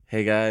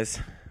Hey guys,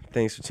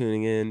 thanks for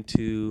tuning in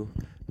to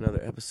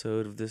another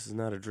episode of This Is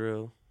Not a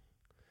Drill.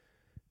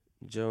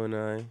 Joe and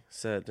I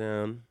sat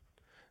down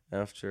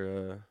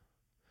after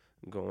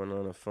going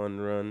on a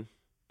fun run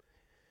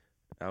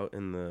out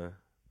in the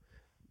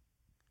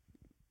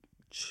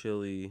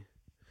chilly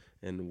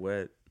and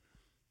wet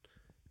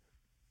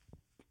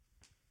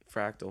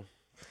fractal.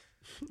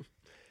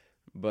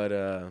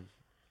 But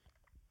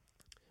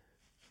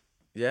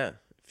yeah,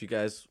 if you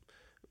guys,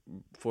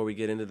 before we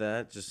get into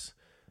that, just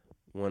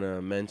want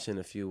to mention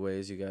a few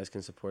ways you guys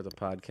can support the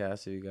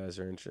podcast if you guys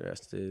are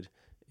interested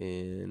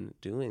in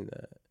doing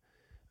that.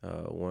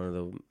 One of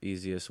the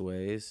easiest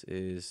ways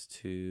is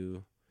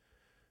to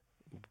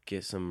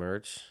get some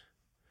merch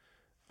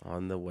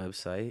on the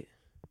website.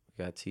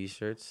 We got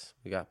t-shirts,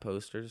 we got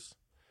posters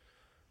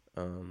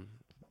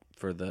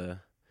for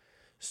the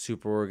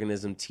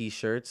Superorganism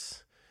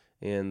t-shirts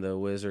and the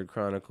Wizard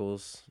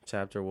Chronicles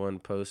Chapter 1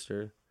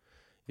 poster.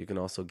 You can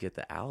also get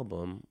the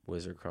album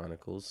Wizard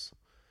Chronicles,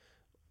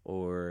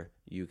 or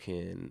you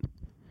can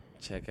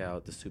check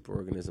out the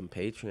Superorganism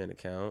Patreon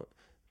account,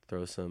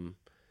 throw some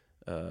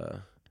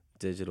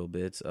digital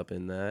bits up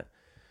in that.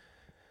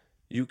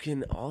 You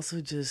can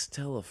also just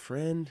tell a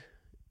friend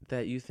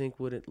that you think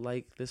would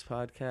like this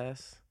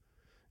podcast.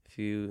 If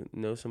you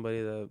know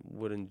somebody that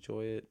would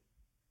enjoy it,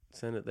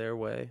 send it their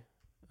way.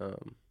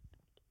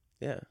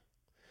 Yeah.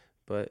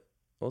 But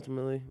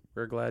ultimately,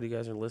 we're glad you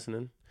guys are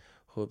listening.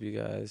 Hope you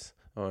guys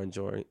are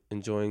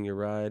enjoying your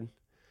ride.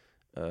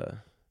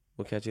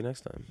 We'll catch you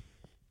next time.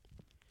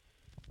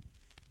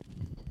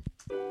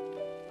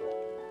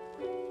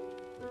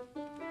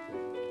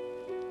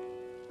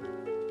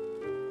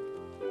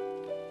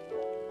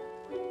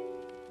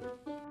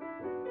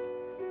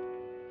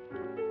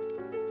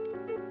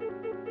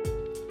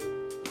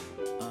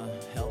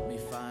 Help me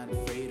find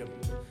freedom.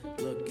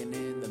 Looking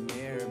in the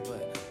mirror,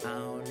 but I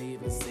don't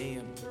even see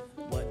him.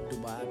 What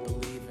do I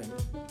believe in?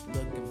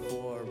 Looking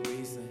for a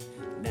reason.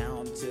 Now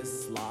I'm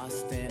just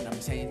lost and I'm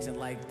changing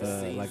like the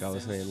seasons. Like I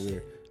was saying,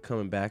 we're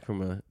coming back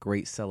from a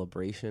great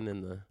celebration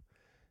in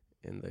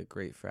the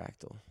Great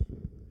Fractal,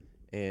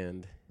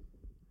 and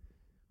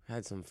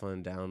had some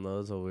fun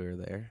downloads while we were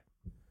there.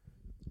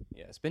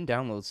 Yeah, it's been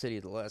download city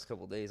the last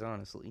couple of days,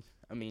 honestly.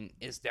 I mean,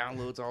 it's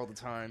downloads all the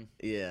time.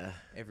 Yeah.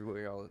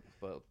 Everywhere,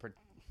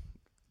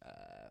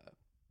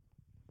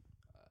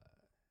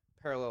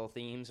 parallel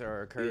themes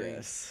are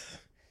occurring.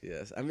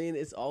 Yes. I mean,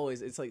 it's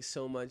like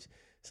so much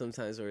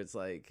sometimes where it's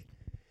like,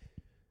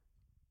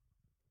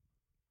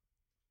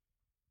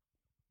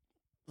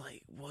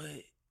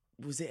 what?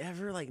 Was it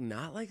ever,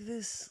 not like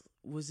this?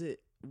 That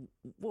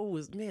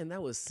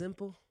was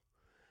simple.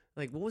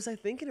 Like, what was I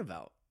thinking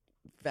about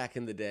back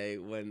in the day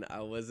when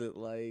I wasn't,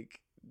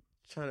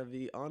 trying to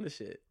be on the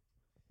shit?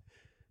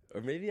 Or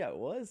maybe I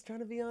was trying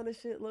to be on the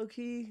shit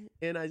low-key,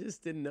 and I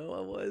just didn't know I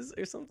was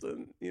or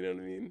something. You know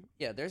what I mean?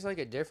 Yeah, there's,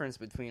 a difference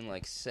between,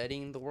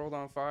 setting the world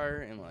on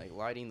fire and,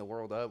 lighting the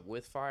world up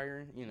with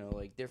fire. You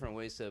know, different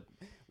ways to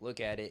look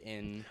at it.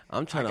 And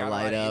I'm trying to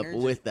light up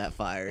with that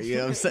fire. You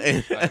know what I'm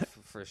saying?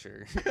 For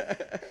sure.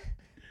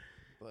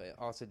 But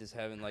also just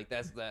having,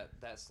 that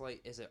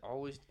slight, is it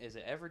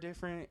ever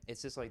different?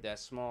 It's just, that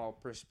small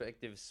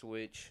perspective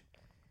switch.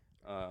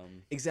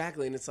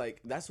 Exactly, and it's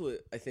that's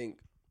what I think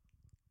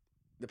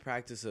the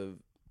practice of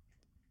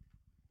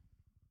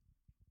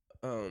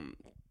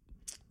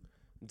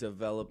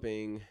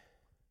developing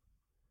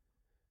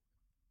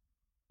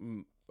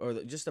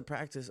just the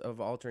practice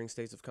of altering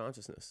states of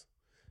consciousness,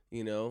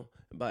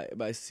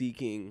 by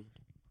seeking,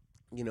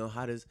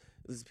 how does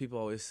this people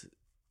always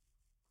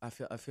I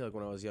feel like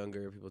when I was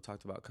younger, people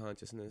talked about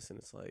consciousness, and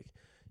it's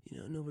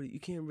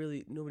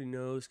nobody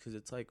knows because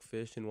it's like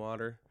fish in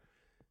water,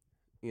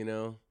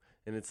 and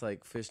it's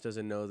like fish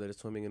doesn't know that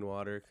it's swimming in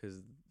water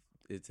because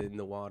it's in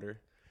the water.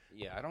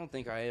 Yeah, I don't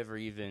think I ever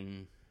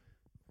even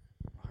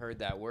heard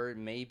that word,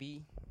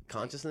 maybe.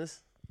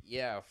 Consciousness?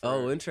 Yeah.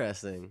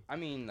 Interesting. I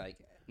mean,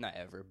 not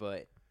ever,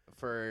 but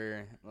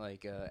for,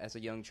 as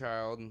a young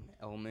child,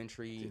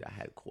 elementary. Dude, I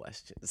had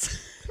questions.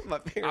 My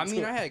parents.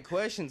 I had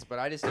questions, but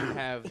I just didn't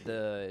have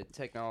the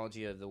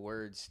technology of the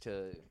words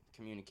to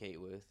communicate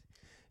with.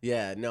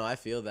 Yeah, no, I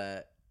feel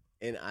that.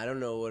 And I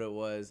don't know what it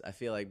was. I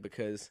feel like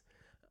because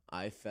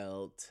I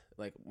felt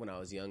like when I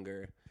was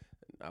younger,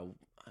 I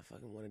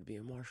fucking wanted to be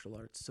in martial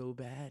arts so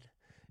bad.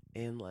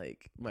 And,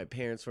 my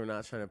parents were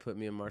not trying to put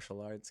me in martial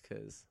arts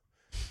because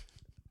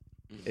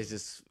it's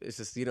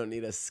just you don't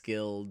need a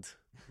skilled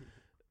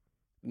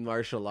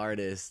martial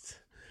artist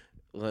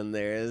when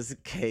there is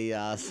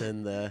chaos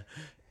in the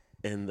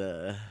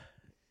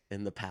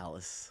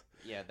palace.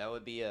 Yeah, that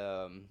would be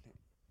a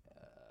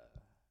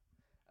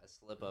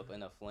slip up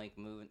and a flank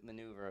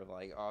maneuver of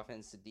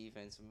offense to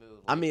defense move.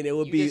 I mean, it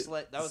would be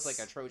that was like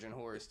a Trojan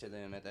horse to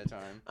them at that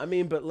time. I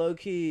mean, but low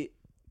key,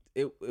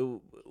 it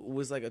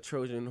was like a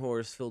Trojan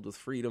horse filled with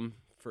freedom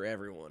for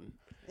everyone.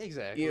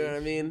 Exactly. You know what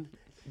I mean?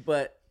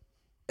 But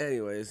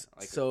anyways,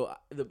 so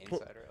the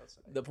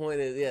point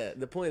is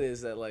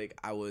that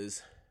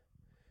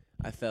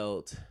I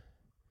felt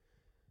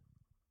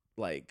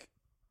like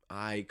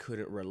I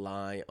couldn't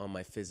rely on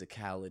my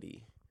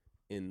physicality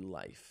in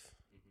life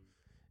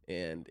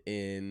and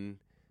in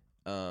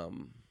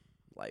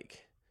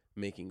like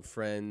making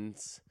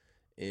friends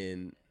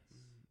in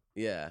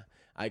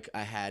I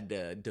had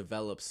to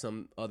develop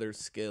some other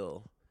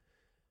skill.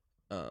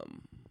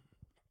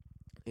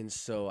 And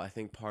so I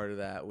think part of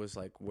that was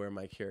like where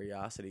my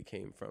curiosity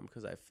came from,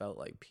 because I felt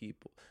like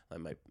people,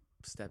 like my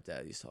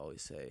stepdad used to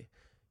always say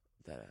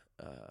that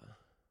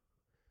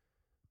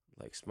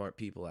like smart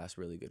people ask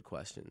really good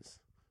questions.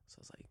 So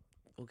I was like,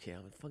 okay,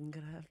 I'm fucking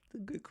gonna have the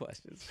good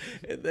questions.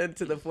 And then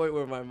to the point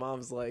where my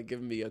mom's like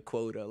giving me a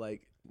quota,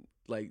 like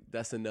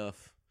that's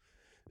enough,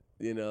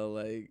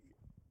 like,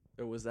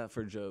 or was that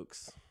for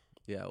jokes?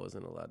 Yeah, I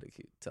wasn't allowed to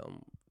keep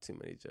telling too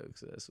many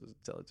jokes. I was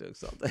telling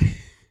jokes all day.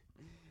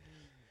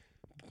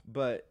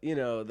 But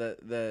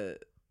the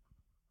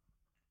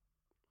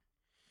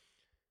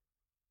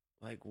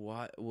like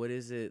what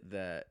is it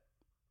that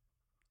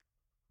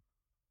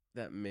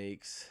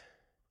makes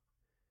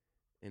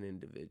an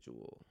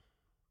individual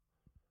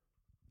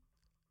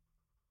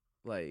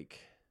like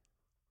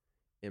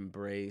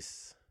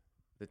embrace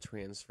the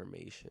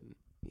transformation,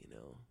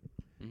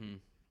 Mm-hmm.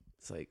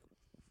 It's like,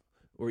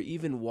 or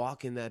even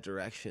walk in that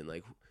direction,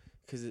 like,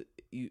 because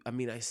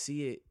I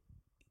see it.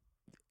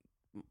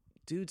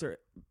 There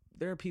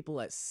are people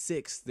at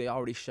 6, they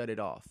already shut it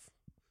off,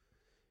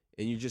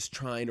 and you're just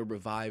trying to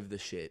revive the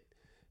shit,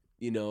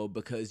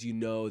 because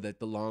that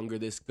the longer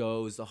this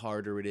goes, the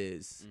harder it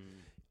is.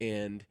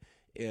 And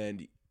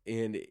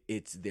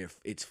it's there,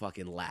 it's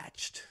fucking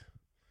latched.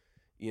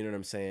 You know what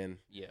I'm saying?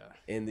 Yeah.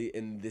 And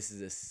this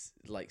is a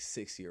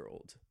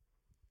 6-year-old.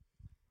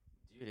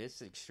 Dude,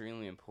 it's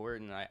extremely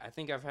important. I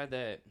think I've had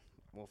that.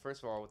 Well,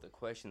 first of all, with the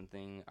question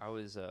thing, I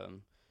was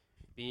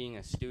being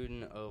a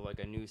student of like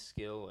a new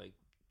skill, like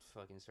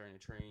fucking starting to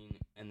train,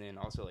 and then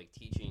also like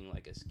teaching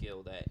like a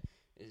skill that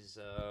is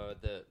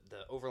the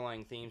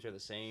overlying themes are the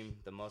same.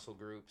 The muscle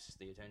groups,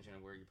 the attention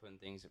of where you're putting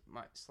things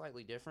might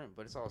slightly different,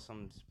 but it's all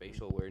some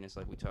spatial awareness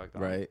like we talked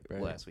about Right.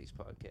 last week's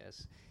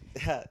podcast.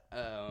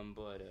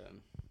 But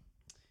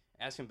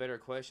asking better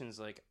questions,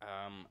 like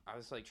I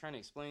was like trying to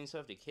explain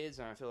stuff to kids,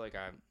 and I feel like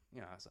I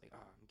was like,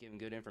 I'm giving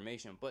good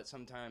information, but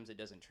sometimes it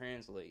doesn't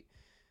translate.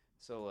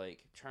 So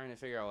like trying to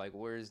figure out like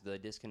where's the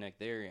disconnect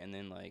there, and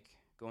then like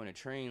going to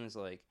train is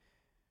like,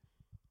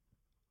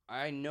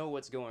 I know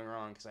what's going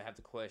wrong because I have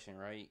the question,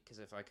 right? Because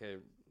if I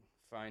could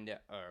find out,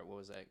 or what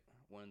was that,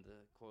 one of the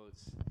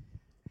quotes?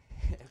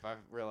 If I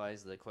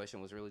realized the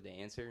question was really the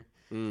answer.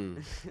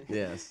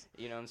 Yes.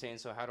 You know what I'm saying?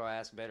 So how do I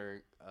ask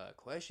better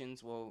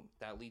questions? Well,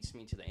 that leads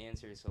me to the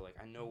answer. So like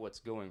I know what's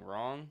going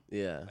wrong.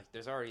 Yeah. Like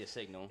there's already a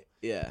signal.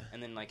 Yeah.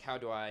 And then like how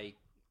do I,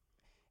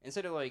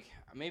 instead of like,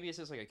 maybe it's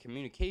just like a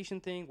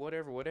communication thing,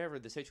 whatever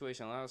the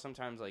situation allows.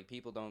 Sometimes like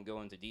people don't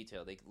go into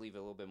detail. They leave it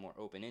a little bit more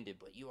open-ended,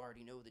 but you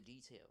already know the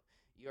detail.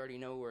 You already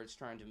know where it's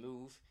trying to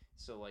move.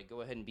 So like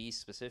go ahead and be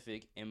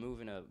specific and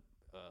move in a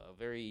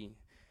very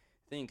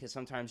thing, because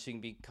sometimes you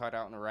can be caught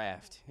out in a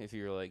raft if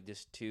you're like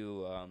just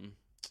too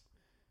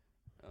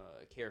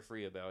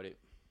carefree about it,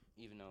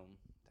 even though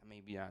that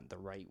may be not the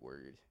right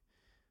word.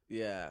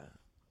 Yeah.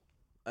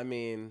 I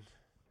mean,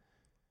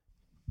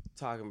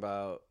 talking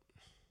about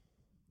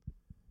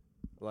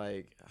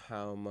like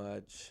how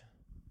much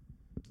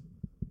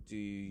do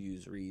you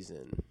use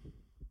reason?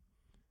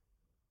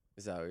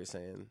 Is that what you're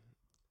saying?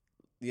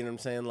 You know what I'm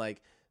saying?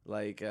 Like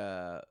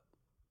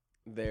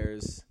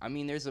there's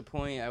a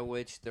point at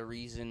which the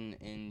reason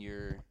in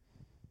your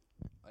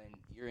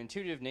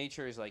intuitive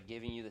nature is like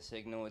giving you the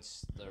signal.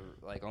 It's the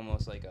like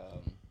almost like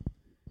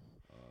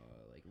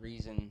like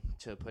reason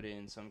to put it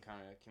in some kind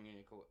of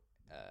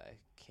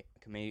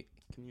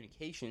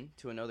communication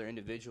to another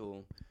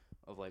individual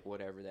of like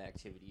whatever the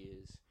activity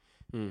is.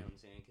 You know what I'm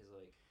saying? Because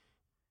like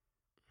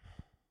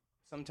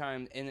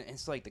sometimes, and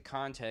it's like the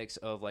context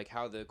of like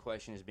how the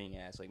question is being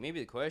asked. Like maybe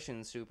the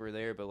question's super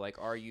there, but like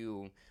are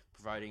you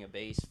providing a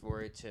base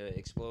for it to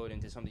explode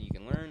into something you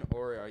can learn,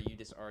 or are you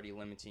just already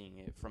limiting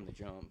it from the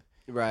jump?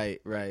 Right.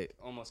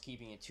 Almost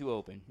keeping it too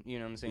open. You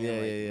know what I'm saying? Yeah,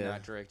 like yeah.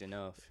 Not direct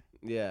enough.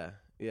 Yeah.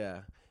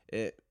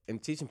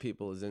 And teaching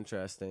people is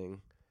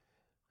interesting,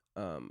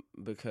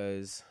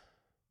 because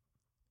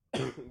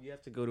you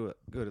have to go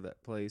to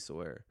that place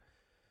where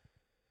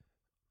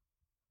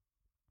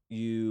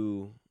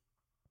you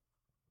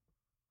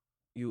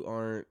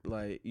aren't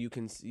like you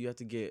have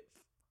to get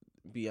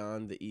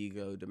beyond the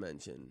ego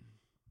dimension,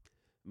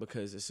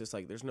 because it's just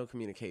like there's no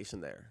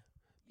communication there.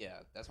 Yeah,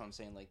 that's what I'm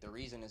saying. Like the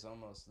reason is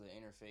almost the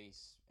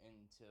interface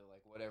into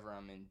like whatever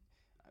I'm in.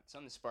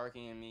 Something's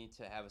sparking in me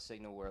to have a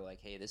signal where like,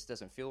 hey, this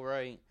doesn't feel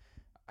right.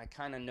 I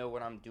kind of know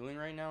what I'm doing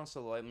right now,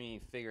 so let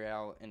me figure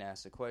out and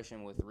ask the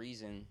question with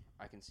reason.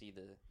 I can see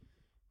the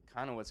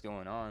kind of what's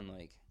going on.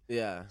 Like,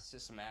 yeah,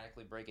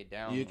 systematically break it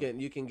down. You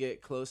can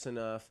get close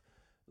enough.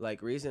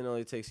 Like reason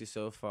only takes you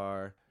so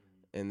far,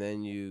 and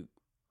then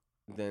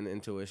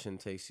intuition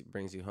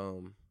brings you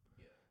home.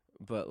 Yeah.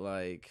 But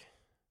like,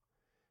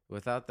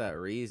 without that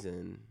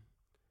reason,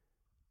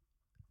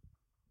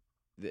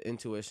 the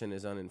intuition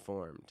is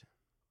uninformed.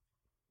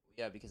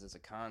 Yeah, because it's a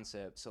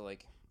concept. So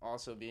like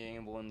also being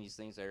able in these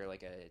things that are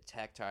like a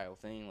tactile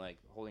thing, like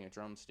holding a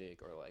drumstick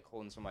or like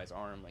holding somebody's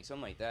arm, like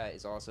something like that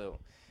is also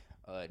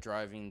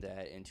driving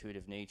that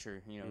intuitive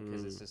nature, you know,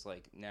 because it's just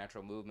like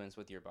natural movements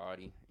with your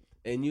body.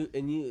 And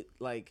you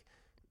like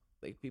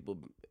people.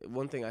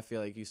 One thing I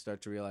feel like you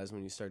start to realize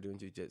when you start doing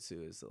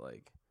jujitsu is that,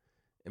 like,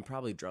 and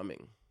probably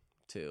drumming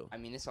too. I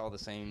mean, it's all the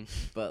same.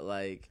 But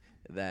like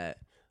that,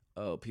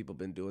 people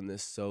been doing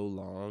this so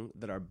long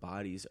that our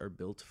bodies are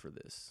built for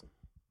this.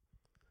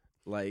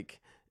 Like,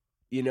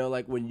 you know,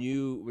 like when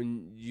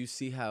you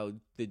see how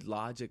the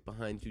logic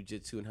behind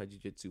jujitsu and how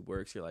jujitsu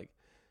works, you're like,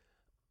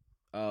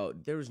 oh,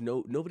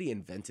 nobody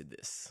invented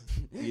this.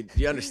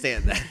 You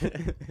understand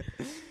that?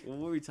 What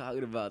were we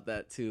talking about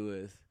that too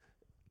with,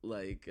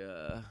 like,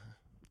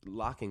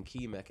 lock and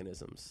key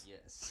mechanisms?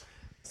 Yes.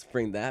 Let's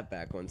bring that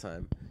back one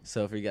time.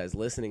 So for you guys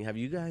listening, have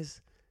you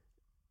guys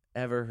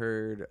ever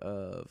heard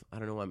of, I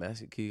don't know why I'm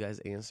asking, can you guys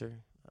answer?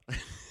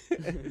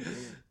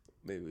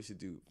 Maybe we should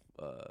do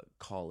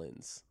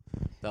call-ins.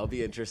 That'll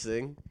be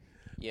interesting.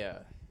 Yeah.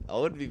 I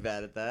wouldn't be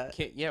bad at that.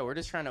 Yeah, we're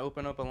just trying to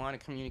open up a line of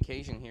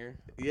communication here.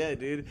 Yeah,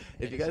 dude.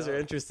 If you guys are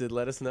interested,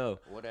 let us know.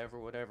 Whatever.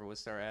 We'll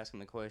start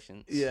asking the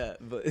questions. Yeah,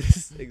 but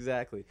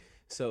exactly.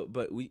 So,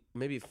 but we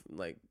maybe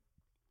like,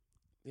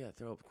 yeah,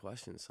 throw up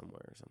questions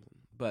somewhere or something.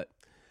 But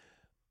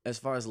as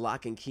far as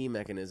lock and key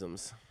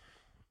mechanisms,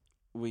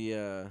 we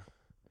were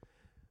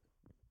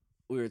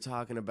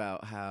talking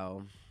about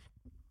how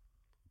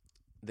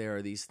there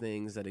are these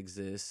things that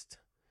exist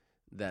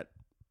that,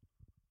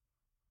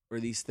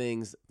 or these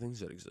things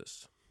that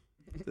exist.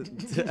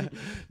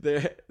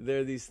 there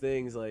are these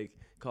things like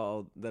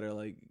called that are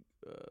like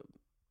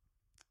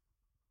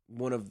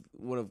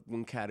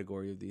one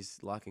category of these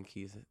lock and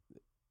key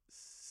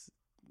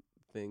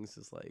things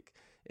is like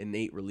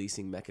innate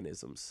releasing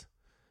mechanisms.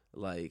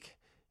 Like,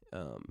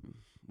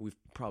 we've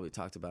probably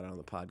talked about it on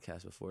the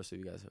podcast before, so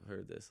you guys have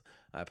heard this.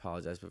 I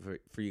apologize, but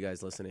for you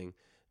guys listening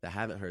that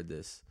haven't heard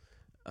this,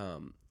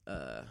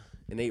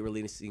 innate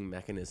releasing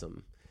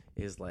mechanism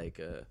is like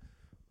a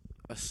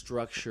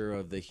structure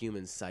of the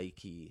human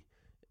psyche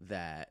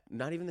that,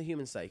 not even the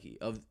human psyche,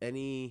 of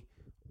any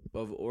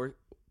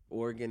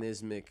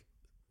organismic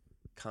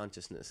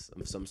consciousness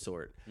of some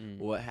sort.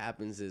 What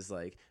happens is,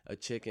 like, a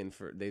chicken,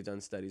 they've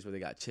done studies where they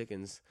got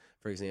chickens,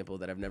 for example,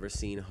 that have never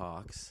seen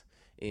hawks,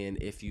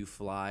 and if you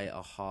fly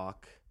a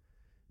hawk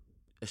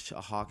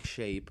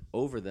shape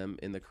over them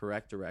in the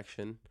correct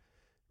direction,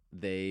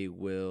 they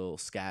will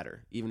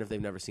scatter, even if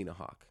they've never seen a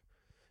hawk.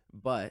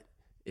 But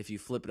if you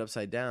flip it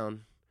upside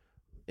down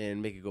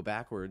and make it go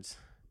backwards,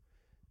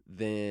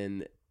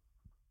 then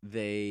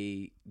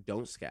they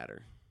don't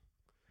scatter.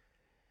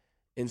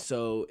 And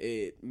so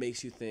it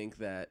makes you think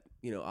that,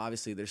 you know,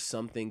 obviously there's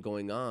something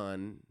going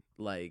on,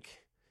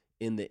 like,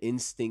 in the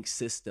instinct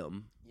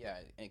system. Yeah,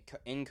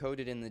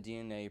 encoded in the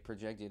DNA,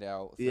 projected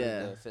out through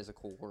the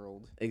physical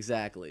world.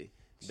 Exactly.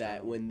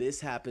 That when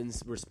this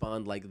happens,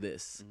 respond like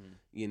this,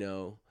 you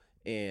know,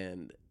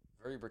 and...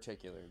 Very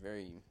particular,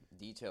 very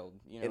detailed,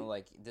 you know,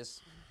 like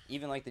this,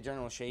 even like the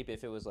general shape,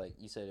 if it was like,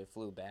 you said it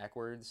flew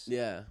backwards.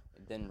 Yeah.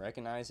 Didn't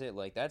recognize it,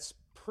 like, that's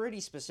pretty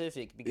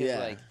specific, because,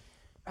 like,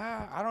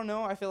 I don't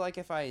know, I feel like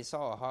if I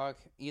saw a hawk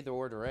either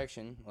or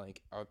direction,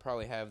 like, I would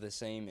probably have the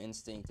same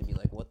instinct to be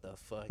like, what the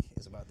fuck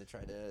is about to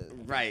try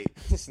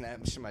to snap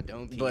my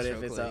dome piece. But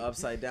if it's an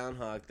upside down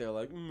hawk, they're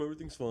like,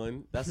 everything's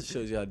fine. That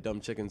shows you how dumb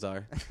chickens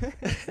are.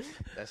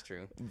 That's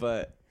true.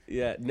 But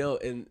yeah, no,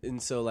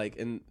 and so, like,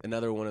 in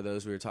another one of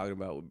those we were talking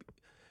about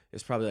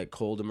is probably like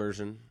cold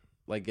immersion,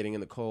 like getting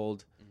in the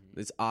cold.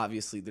 It's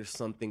obviously there's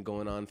something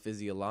going on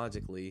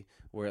physiologically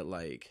where it,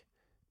 like,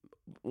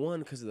 one,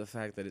 because of the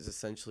fact that it's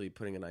essentially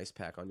putting an ice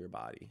pack on your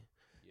body.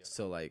 Yeah.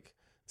 So, like,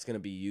 it's going to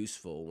be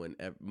useful when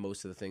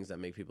most of the things that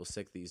make people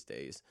sick these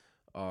days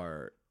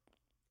are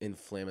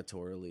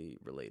inflammatorily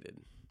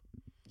related.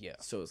 Yeah.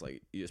 So it's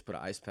like you just put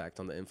an ice pack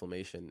on the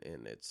inflammation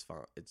and it's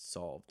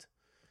solved.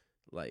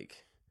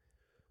 Like,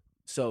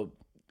 so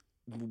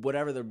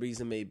whatever the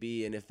reason may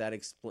be, and if that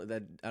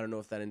that I don't know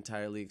if that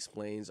entirely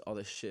explains all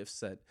the shifts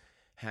that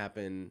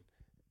happen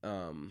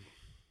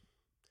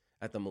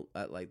at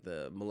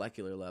the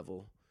molecular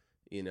level,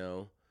 you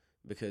know,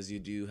 because you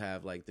do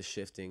have, like, the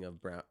shifting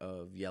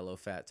of yellow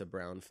fat to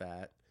brown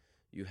fat.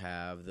 You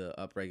have the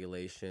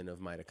upregulation of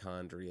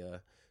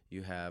mitochondria.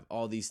 You have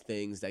all these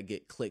things that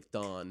get clicked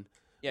on.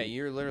 Yeah,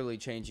 you're literally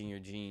changing your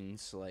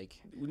genes,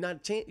 like,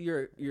 not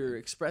you're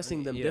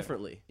expressing them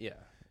differently. Yeah.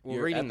 Well,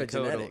 reading the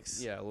code, a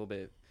little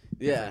bit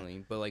differently.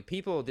 Yeah. But, like,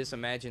 people just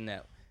imagine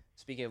that,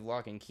 speaking of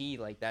lock and key,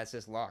 like, that's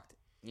just locked,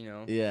 you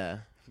know? Yeah.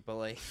 But,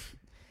 like,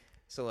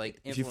 so, like,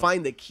 if you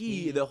find the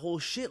key, the whole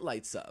shit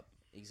lights up.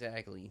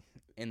 Exactly.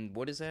 And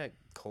what is that?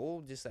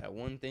 Cold? Just that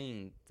one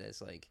thing that's,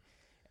 like,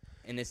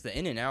 and it's the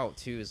in and out,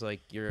 too, is,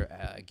 like, you're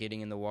getting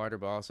in the water,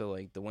 but also,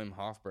 like, the Wim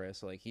Hof breath.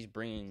 So, like, he's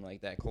bringing,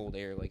 like, that cold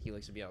air. Like, he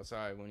likes to be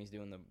outside when he's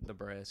doing the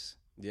breaths.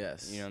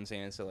 Yes. You know what I'm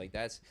saying? So, like,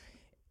 that's...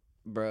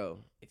 Bro,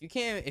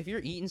 if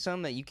you're eating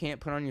something that you can't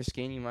put on your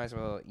skin,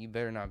 you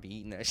better not be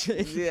eating that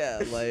shit.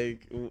 Yeah,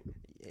 like,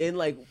 and,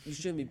 like, you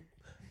shouldn't be.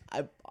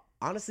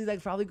 honestly,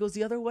 that probably goes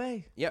the other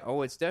way. Yeah.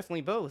 Oh, it's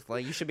definitely both.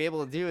 Like you should be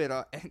able to do it.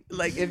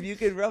 Like if you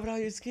can rub it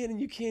on your skin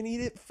and you can't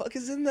eat it, fuck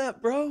is in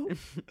that, bro?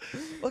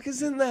 Fuck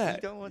is in that?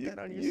 You don't want that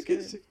on your you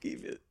skin. You can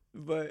keep it,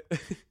 but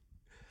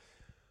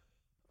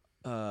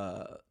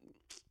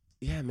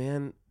yeah,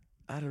 man.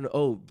 I don't know.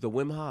 Oh, the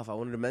Wim Hof. I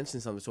wanted to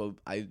mention something. So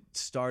I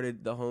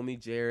started the homie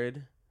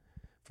Jared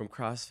from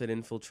CrossFit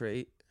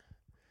Infiltrate,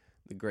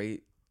 the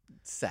great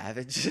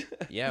savage.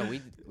 Yeah,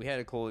 we had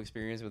a cool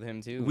experience with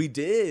him too. We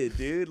did,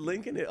 dude.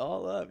 Linking it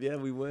all up. Yeah,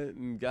 we went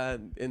and got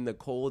in the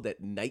cold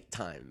at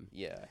nighttime.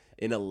 Yeah.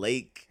 In a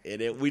lake,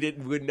 and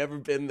we'd never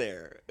been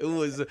there. It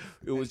was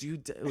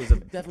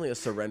definitely a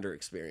surrender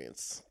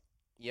experience.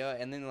 Yeah,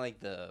 and then like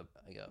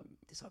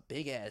it's a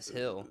big ass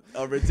hill,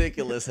 a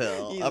ridiculous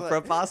hill, a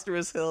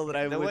preposterous hill that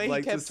I would like to see. The way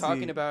he kept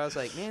talking about it, I was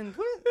like, man,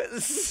 what?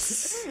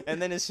 And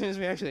then as soon as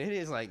we actually hit it,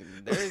 it's like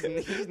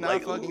he's not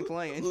like, fucking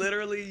playing.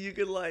 Literally, you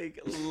could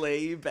like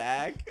lay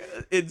back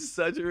in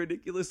such a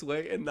ridiculous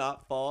way and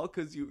not fall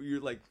because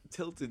you're like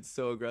tilted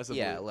so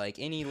aggressively. Yeah, like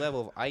any level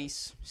of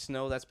ice,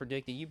 snow that's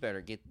predicted,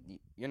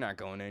 you're not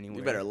going anywhere.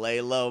 You better lay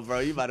low, bro.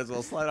 You might as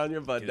well slide on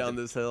your butt down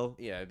this hill.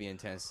 Yeah, it'd be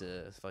intense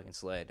to fucking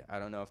sled. I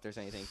don't know if there's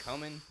anything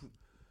coming.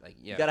 Like,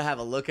 yeah. You gotta have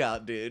a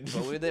lookout, dude.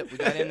 But with it, we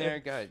got in there,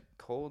 got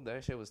cold.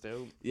 That shit was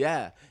dope.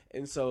 Yeah,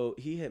 and so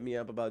he hit me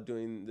up about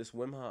doing this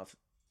Wim Hof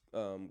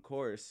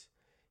course.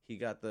 He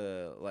got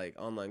the like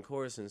online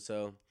course, and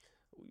so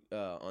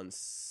on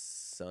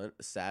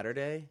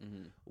Saturday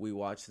we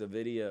watched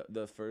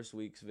the first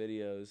week's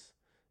videos,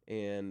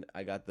 and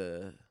I got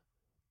the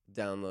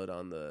download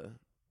on the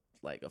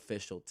like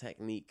official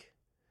technique,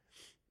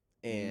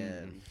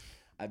 and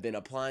I've been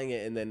applying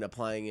it, and then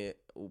applying it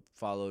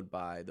followed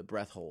by the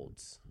breath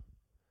holds.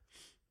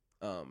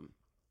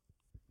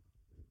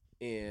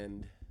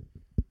 And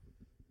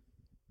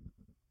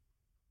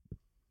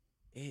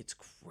it's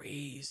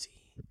crazy.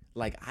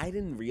 Like, I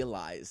didn't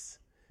realize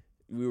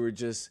we were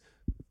just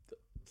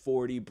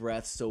 40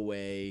 breaths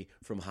away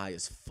from high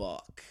as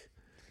fuck.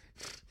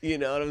 You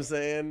know what I'm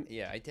saying?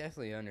 Yeah, I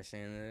definitely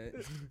understand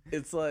that.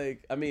 It's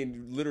like, I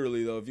mean,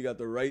 literally, though, if you got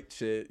the right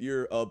shit,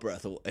 you're a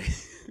breath away.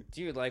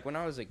 Dude, like, when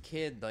I was a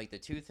kid, like, the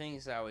two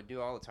things that I would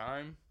do all the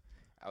time,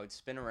 I would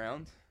spin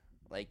around.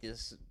 Like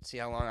this, see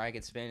how long I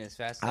could spin as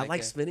fast as I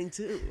like can. Spinning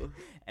too.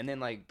 And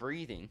then like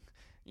breathing,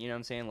 you know what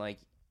I'm saying? Like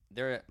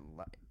the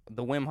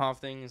Wim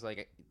Hof thing is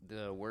like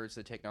the words,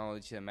 the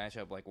technology to match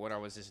up like what I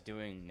was just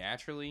doing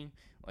naturally,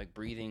 like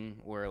breathing,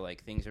 where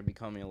like things are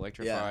becoming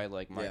electrified,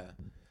 like my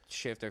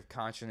shift of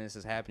consciousness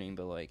is happening.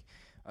 But like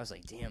I was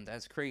like, damn,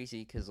 that's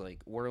crazy, because like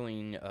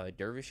whirling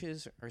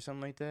dervishes or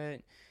something like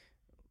that.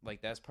 Like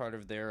that's part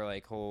of their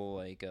like whole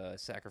like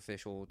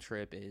sacrificial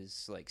trip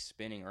is like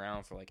spinning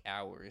around for like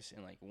hours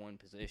in like one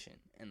position,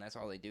 and that's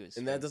all they do is.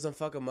 And that doesn't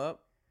fuck them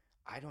up.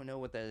 I don't know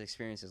what that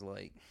experience is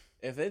like.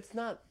 If it's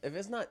not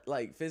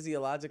like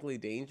physiologically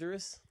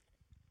dangerous,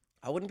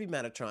 I wouldn't be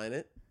mad at trying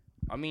it.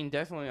 I mean,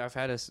 definitely,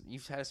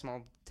 you've had a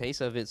small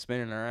taste of it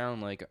spinning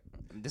around. Like,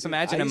 just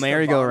imagine a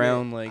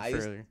merry-go-round. Like,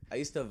 I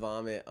used to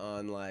vomit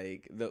on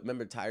like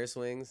remember tire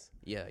swings?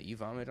 Yeah, you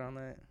vomit on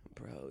that,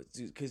 bro.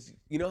 Because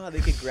you know how they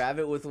could grab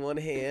it with one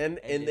hand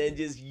and then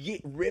just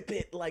rip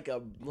it like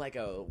a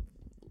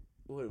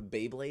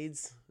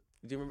Beyblades.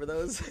 Do you remember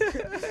those?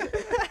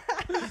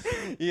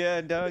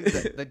 Yeah, dog.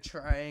 The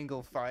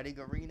triangle fighting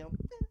arena.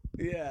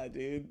 Yeah,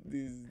 dude,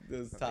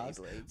 those tops,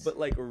 but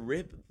like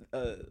rip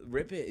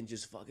it and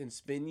just fucking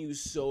spin you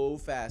so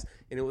fast.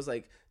 And it was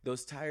like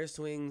those tire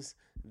swings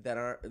that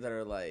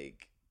are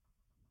like,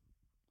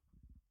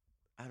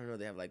 I don't know,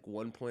 they have like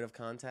one point of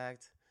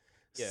contact.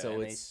 Yeah, so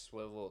and they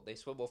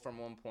swivel from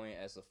one point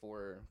as the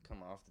four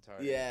come off the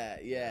tire.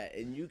 Yeah,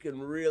 and you can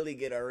really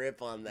get a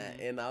rip on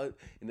that. And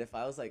if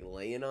I was like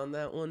laying on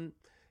that one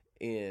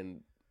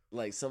and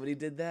like somebody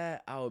did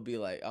that, I would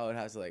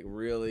have to like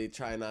really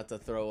try not to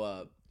throw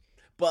up.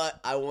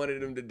 But I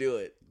wanted him to do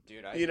it.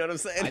 Dude, you know what I'm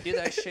saying? I do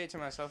that shit to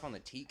myself on the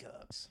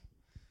teacups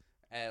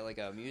at like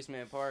an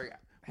amusement park.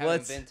 I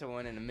haven't been to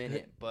one in a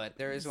minute, but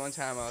there is one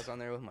time I was on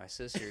there with my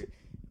sister,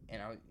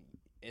 and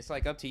it's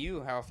like up to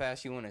you how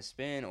fast you want to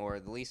spin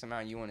or the least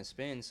amount you want to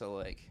spin. So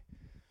like,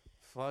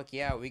 fuck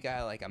yeah, we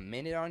got like a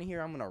minute on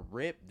here. I'm gonna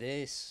rip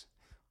this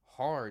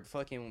hard.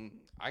 Fucking,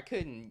 I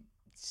couldn't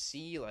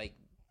see like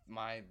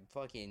my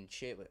fucking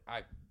shit.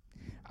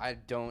 I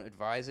don't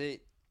advise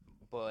it.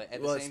 But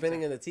at the same spinning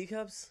time, in the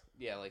teacups?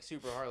 Yeah, like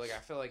super hard. Like I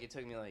feel like it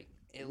took me like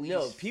at least.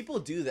 No, people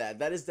do that.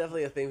 That is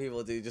definitely a thing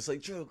people do. Just like,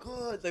 Joe,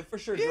 God, like for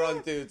sure,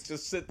 drunk dudes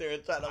just sit there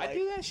and try to. I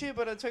do that shit,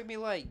 but it took me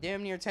like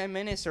damn near 10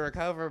 minutes to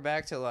recover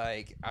back to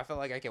like I felt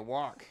like I could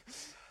walk.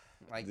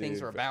 Like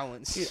things were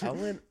balanced.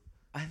 Dude,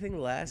 I think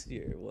last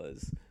year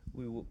was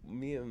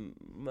me and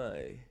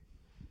my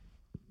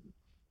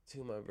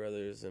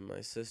brothers and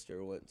my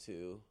sister went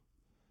to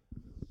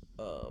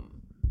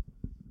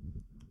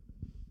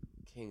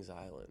Kings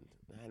Island.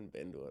 I hadn't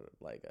been to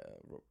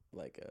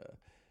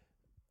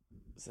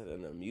is that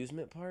an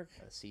amusement park?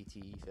 A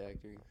CTE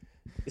factory.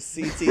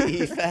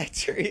 CTE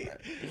factory,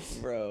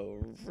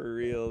 bro. For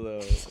real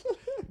though.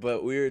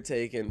 But we were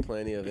taking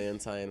plenty of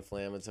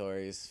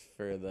anti-inflammatories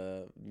for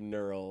the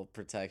neural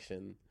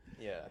protection.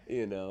 Yeah.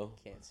 You know,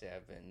 Can't say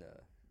I've been in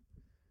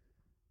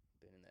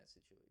that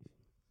situation.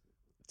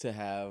 to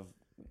have.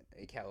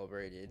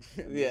 Calibrated.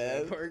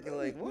 Yeah.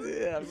 Like what?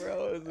 Yeah,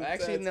 bro. It was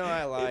Actually, intense. no,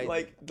 I lied.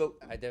 Like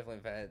I definitely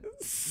have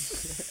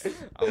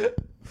had.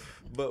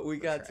 But we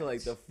got to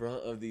like the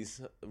front of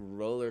these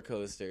roller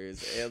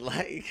coasters, and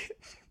like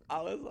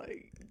I was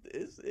like,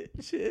 this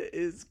shit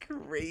is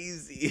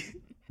crazy.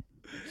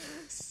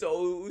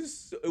 So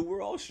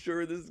we're all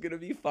sure this is gonna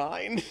be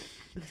fine.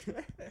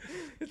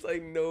 It's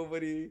like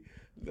nobody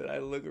that I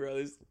look around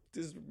is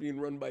just being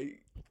run by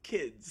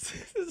kids.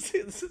 It's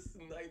this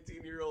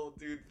 19-year-old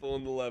dude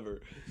pulling the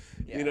lever.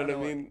 Yeah, you know what I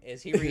mean?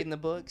 Is he reading the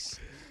books?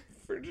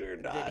 For sure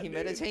not. Did he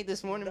meditate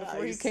this morning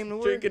before he He's came to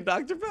work? drinking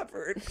Dr.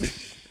 Pepper.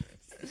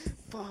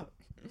 Fuck.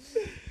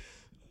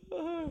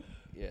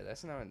 Yeah,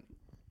 that's not.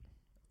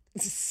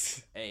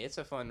 Hey, it's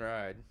a fun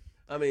ride.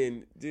 I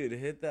mean, dude,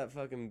 hit that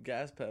fucking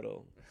gas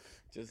pedal.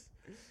 Just,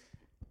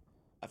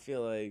 I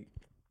feel like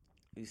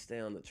you stay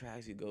on the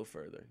tracks, you go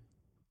further.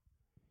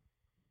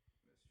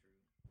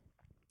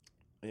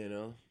 That's true. You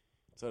know?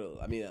 So,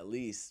 I mean, at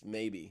least,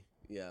 maybe,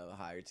 you have a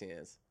higher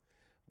chance.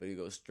 But you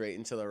go straight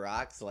into the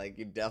rocks, like,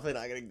 you're definitely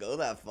not going to go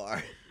that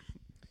far.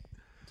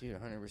 Dude,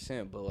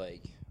 100%. But,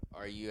 like,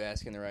 are you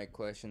asking the right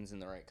questions in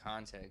the right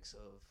context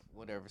of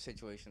whatever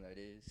situation that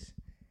is?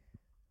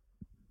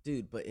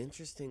 Dude, but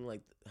interesting,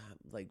 like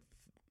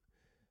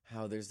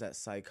how there's that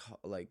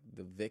like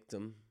the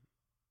victim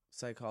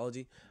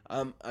psychology.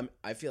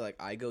 I feel like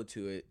I go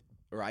to it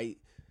or I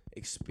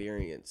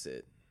experience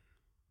it.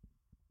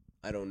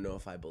 I don't know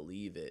if I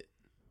believe it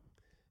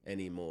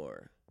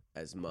anymore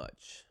as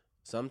much.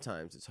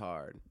 Sometimes it's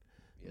hard,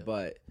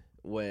 but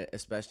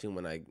especially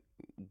when I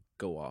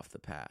go off the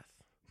path,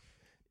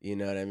 you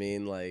know what I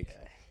mean? Like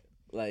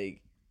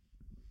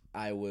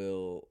I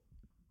will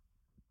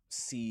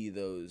see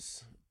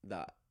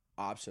that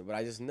option, but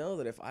I just know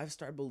that if I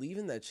start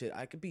believing that shit,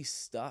 I could be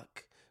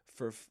stuck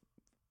for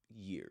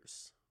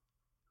years,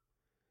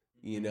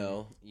 you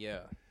know? Yeah.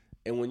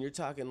 And when you're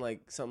talking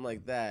like something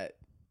like that,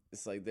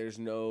 it's like there's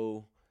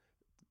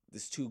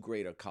too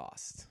great a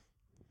cost.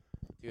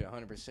 Dude,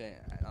 100%.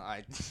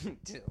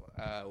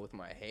 I with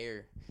my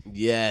hair.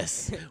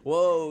 Yes.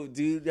 Whoa,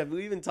 dude, have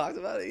we even talked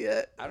about it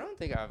yet? I don't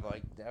think I've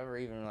like ever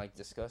even like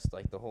discussed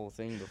like the whole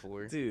thing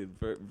before. Dude,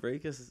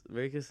 break us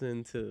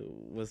into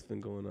what's been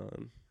going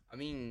on. I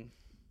mean,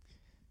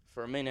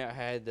 for a minute I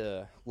had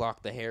to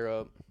lock the hair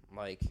up.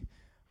 Like,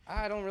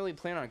 I don't really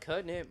plan on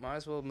cutting it. Might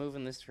as well move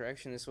in this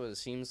direction. This is what it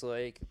seems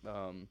like.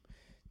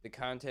 The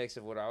context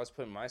of what I was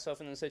putting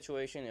myself in the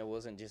situation, it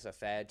wasn't just a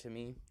fad to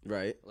me.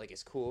 Right. Like,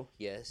 it's cool.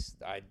 Yes,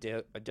 I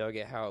dug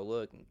it how it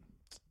looked.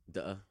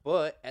 Duh.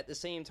 But at the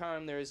same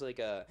time, there's like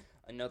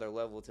another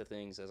level to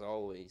things, as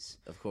always.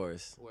 Of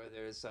course. Where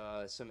there's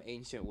some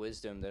ancient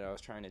wisdom that I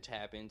was trying to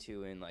tap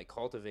into and like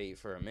cultivate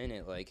for a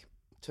minute. Like,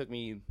 took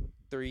me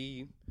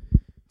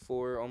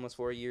almost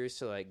 4 years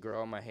to like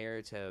grow out my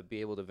hair to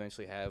be able to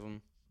eventually have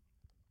them.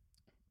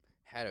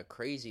 Had a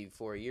crazy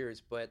 4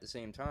 years, but at the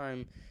same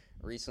time,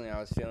 recently I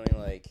was feeling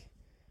like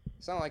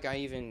it's not like I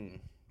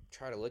even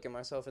try to look at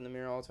myself in the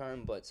mirror all the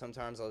time, but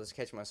sometimes I'll just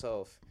catch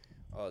myself.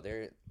 Oh,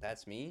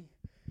 that's me.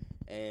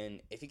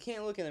 And if you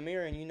can't look in the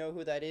mirror and you know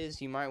who that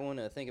is, you might want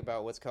to think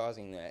about what's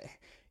causing that.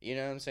 You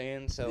know what I'm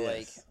saying? So yes.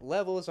 Like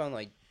levels on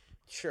like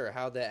sure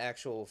how the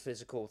actual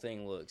physical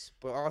thing looks,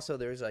 but also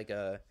there's like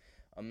a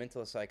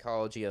mental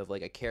psychology of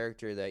like a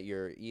character that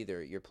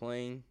you're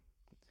playing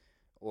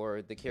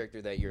or the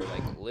character that you're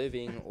like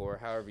living or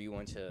however you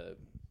want to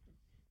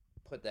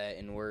put that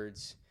in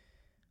words.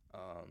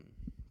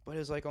 But it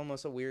was like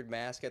almost a weird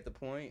mask at the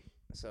point.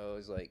 So it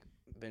was like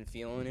been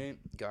feeling it,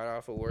 got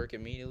off of work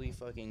immediately,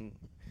 fucking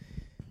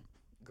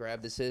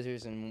grabbed the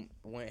scissors and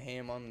went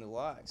ham on the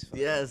locks.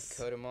 Yes.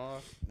 Cut them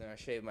off. Then I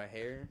shaved my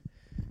hair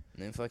and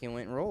then fucking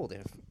went and rolled.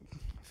 It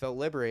felt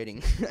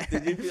liberating.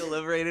 Did you feel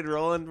liberated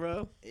rolling,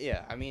 bro?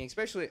 Yeah, I mean,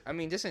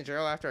 just in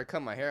general, after I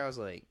cut my hair, I was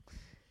like,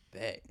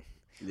 bet.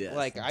 Yeah,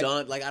 like I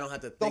don't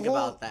have to think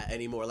about that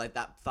anymore. Like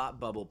that thought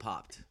bubble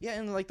popped. Yeah,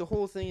 and like the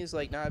whole thing is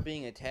like not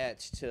being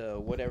attached to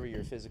whatever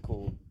your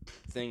physical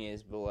thing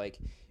is, but like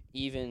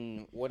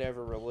even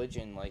whatever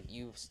religion, like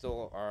you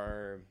still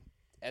are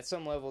at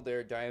some level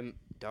they're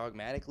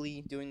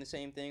dogmatically doing the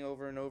same thing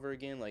over and over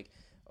again. Like,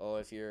 oh,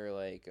 if you're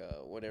like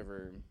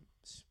whatever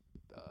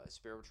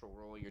spiritual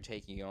role you're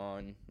taking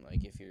on,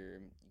 like if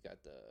you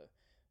got the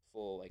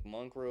full like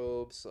monk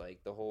robes,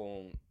 like the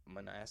whole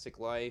monastic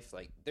life,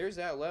 like there's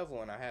that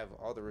level, and I have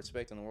all the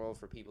respect in the world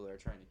for people that are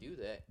trying to do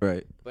that.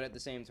 Right. But at the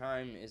same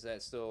time, is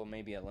that still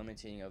maybe a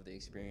limiting of the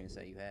experience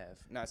that you have?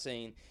 Not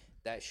saying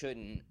that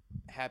shouldn't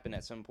happen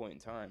at some point in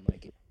time,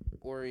 like,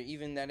 or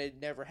even that it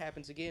never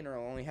happens again or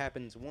only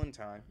happens one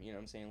time. You know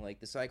what I'm saying? Like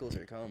the cycles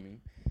are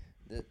coming.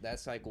 That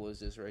cycle is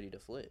just ready to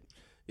flip.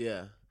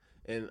 Yeah,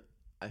 and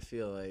I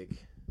feel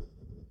like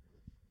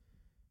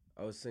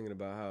I was thinking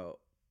about how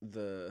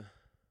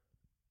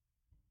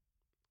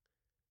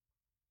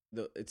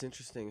it's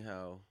interesting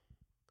how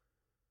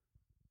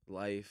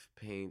life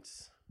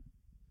paints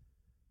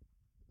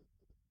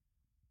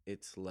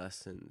its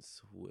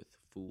lessons with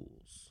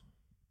fools.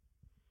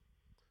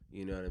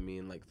 You know what I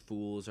mean? Like,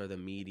 fools are the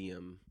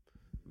medium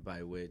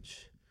by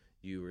which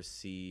you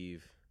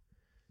receive,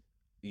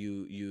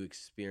 you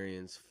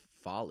experience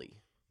folly.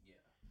 Yeah,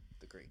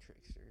 the great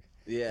trickster.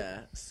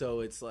 Yeah, so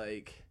it's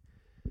like,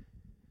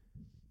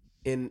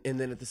 and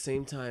then at the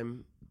same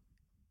time,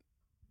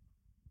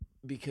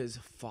 because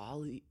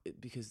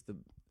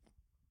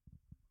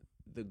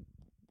the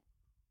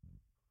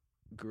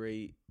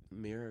great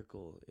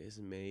miracle is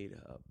made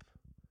up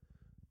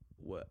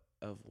what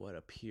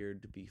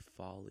appeared to be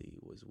folly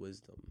was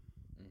wisdom.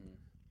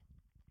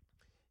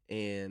 Mm-hmm.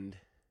 And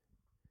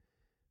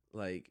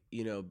like,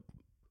 you know,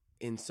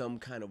 in some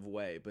kind of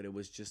way, but it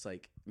was just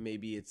like,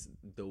 maybe it's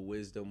the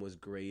wisdom was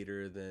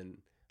greater than,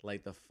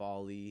 like, the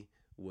folly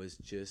was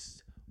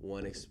just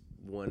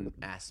one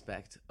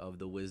aspect of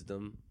the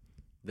wisdom.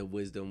 The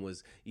wisdom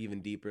was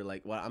even deeper.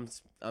 Like, what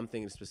I'm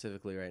thinking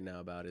specifically right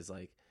now about is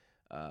like,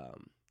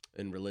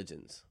 in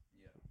religions,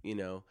 you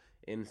know,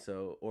 and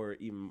so, or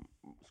even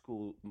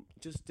school,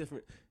 just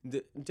different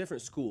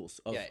schools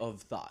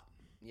of thought.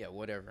 Yeah,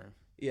 whatever.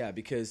 Yeah,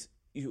 because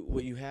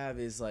what you have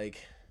is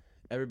like,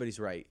 everybody's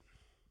right.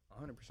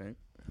 100%.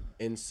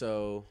 And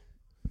so,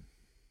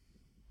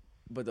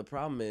 but the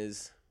problem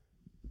is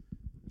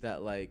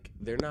that, like,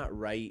 they're not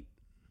right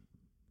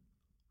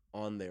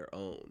on their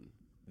own.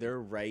 They're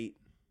right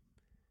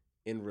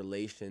in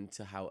relation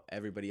to how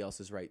everybody else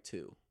is right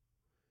too.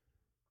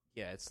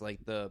 Yeah, it's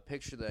like the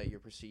picture that you're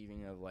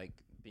perceiving of, like,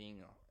 being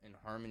in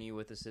harmony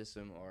with the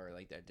system, or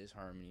like that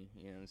disharmony.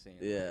 You know what I'm saying?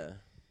 Yeah. Like,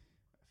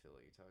 I feel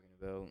what you're talking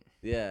about.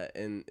 Yeah,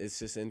 and it's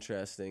just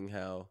interesting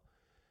how,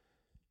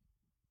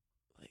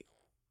 like,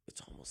 it's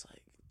almost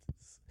like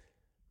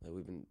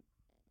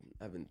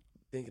I've been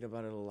thinking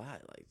about it a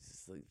lot, like,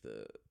 just like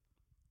the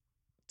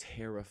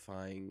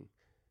terrifying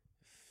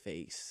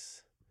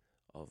face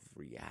of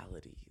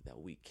reality that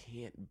we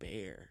can't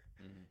bear.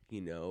 Mm-hmm.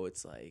 You know,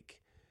 it's like,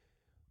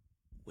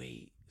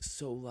 wait,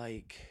 so,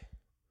 like,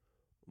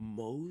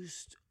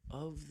 most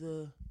of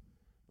the,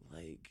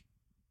 like,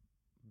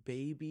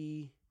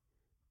 baby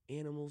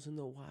animals in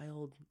the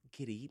wild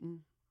get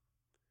eaten?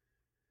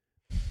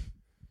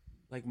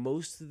 Like,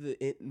 most of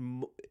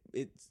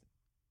it's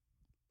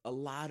a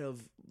lot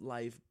of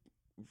life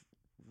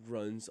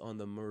runs on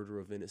the murder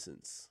of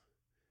innocence.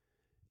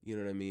 You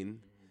know what I mean?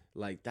 Mm-hmm.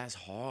 Like, that's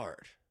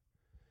hard.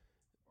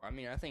 I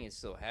mean, I think it's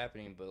still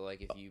happening, but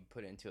like, if you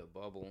put it into a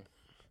bubble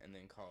and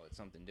then call it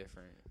something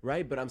different,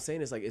 right? But I'm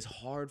saying, it's like, it's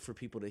hard for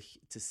people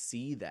to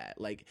see that.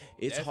 Like,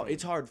 it's definitely.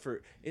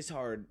 It's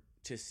hard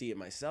to see it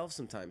myself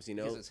sometimes. You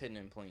know, because it's hidden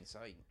in plain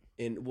sight.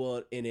 And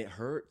it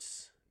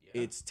hurts.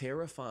 Yeah. It's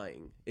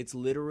terrifying. It's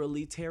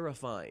literally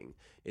terrifying.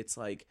 It's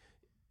like,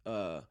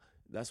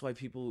 that's why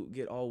people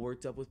get all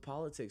worked up with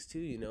politics too.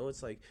 You know,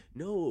 it's like,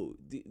 no,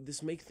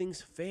 this make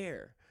things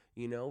fair.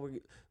 You know, we're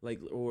like,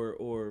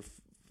 or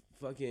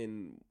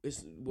fucking,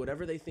 it's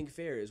whatever they think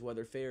fair is.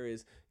 Whether fair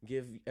is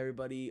give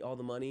everybody all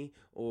the money,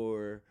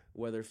 or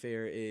whether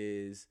fair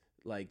is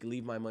like,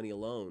 leave my money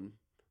alone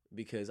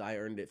because I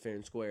earned it fair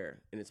and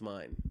square and it's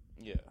mine.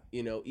 Yeah.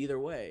 You know, either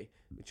way,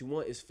 what you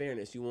want is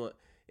fairness. You want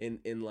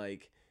in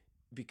like,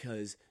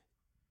 because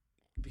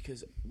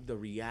the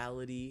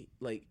reality,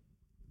 like,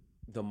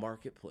 the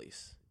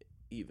marketplace,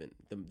 even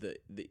the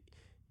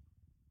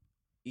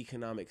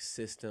economic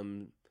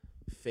system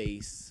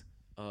face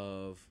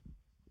of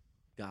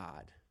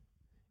God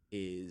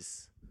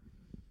is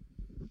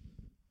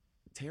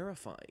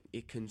terrifying.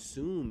 It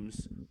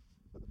consumes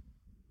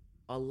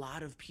a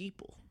lot of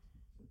people,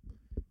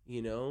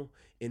 you know,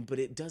 but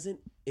it doesn't.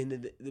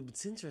 And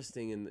it's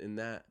interesting in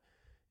that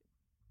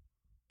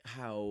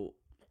how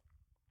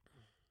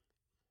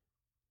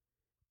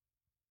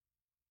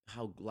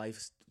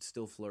life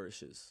still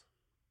flourishes.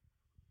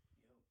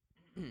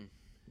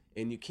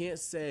 And you can't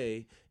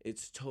say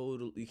it's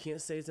total. You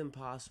can't say it's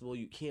impossible.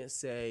 You can't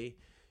say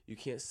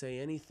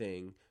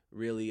anything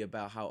really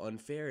about how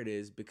unfair it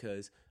is,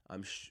 because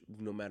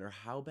no matter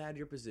how bad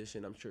your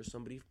position, I'm sure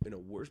somebody in a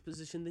worse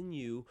position than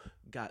you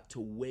got to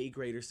way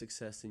greater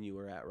success than you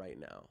are at right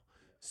now.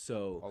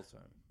 So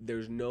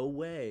there's no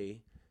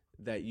way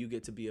that you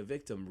get to be a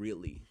victim,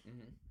 really.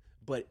 Mm-hmm.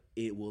 But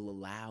it will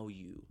allow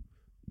you.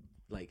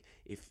 Like,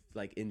 if,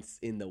 like,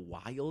 in the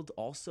wild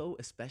also,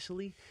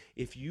 especially,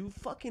 if you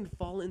fucking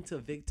fall into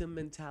victim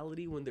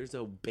mentality when there's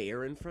a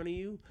bear in front of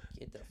you,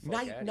 get the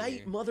fuck out of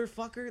here,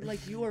 motherfucker,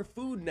 like, you are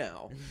food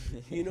now.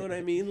 You know what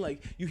I mean?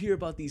 Like, you hear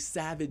about these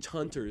savage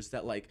hunters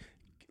that, like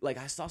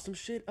I saw some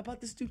shit about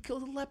this dude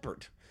killed a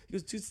leopard. He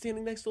was dude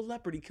standing next to a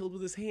leopard he killed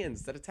with his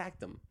hands that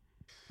attacked him.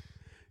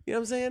 You know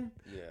what I'm saying?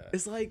 Yeah.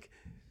 It's like,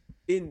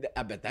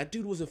 I bet that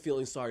dude wasn't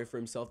feeling sorry for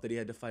himself that he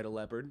had to fight a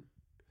leopard.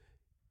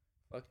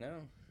 Fuck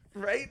no.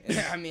 Right?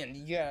 I mean,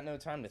 you got no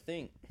time to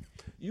think.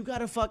 You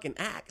gotta fucking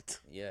act.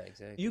 Yeah,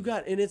 exactly.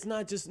 And it's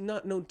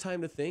not no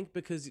time to think,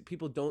 because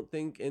people don't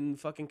think and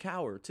fucking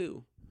cower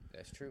too.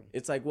 That's true.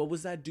 It's like, what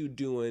was that dude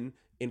doing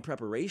in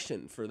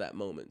preparation for that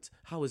moment?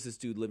 How was this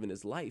dude living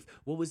his life?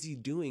 What was he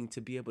doing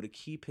to be able to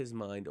keep his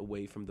mind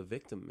away from the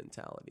victim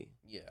mentality?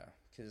 Yeah,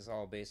 because it's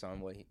all based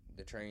on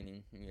the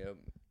training. Yep.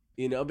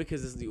 You know,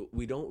 because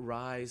we don't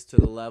rise to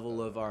the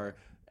level of our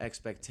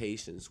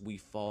expectations. We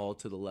fall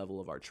to the level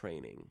of our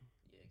training.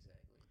 Yeah,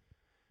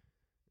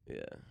 exactly.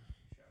 Yeah.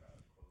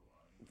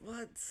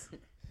 What?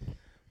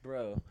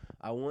 Bro,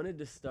 I wanted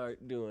to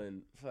start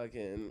doing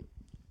fucking,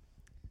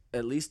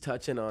 at least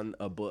touching on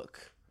a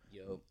book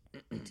Yup.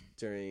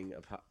 during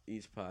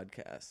each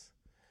podcast.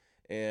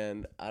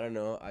 And I don't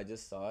know, I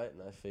just saw it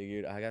and I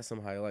figured I got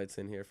some highlights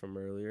in here from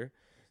earlier.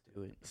 Let's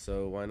do it.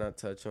 So why not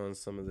touch on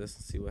some of this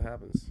and see what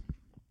happens?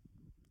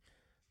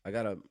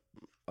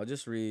 I'll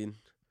just read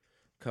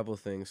a couple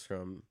things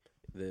from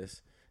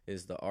this.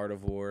 Is The Art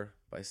of War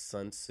by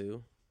Sun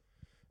Tzu.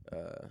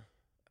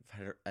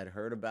 I'd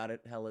heard about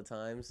it hella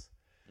times.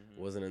 Mm-hmm. It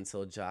wasn't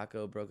until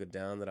Jocko broke it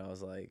down that I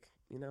was like,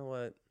 you know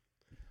what?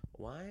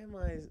 Why am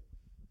I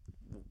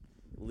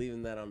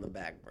leaving that on the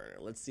back burner?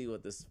 Let's see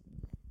what this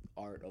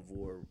Art of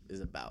War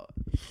is about.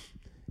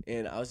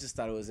 And I just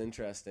thought it was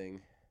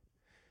interesting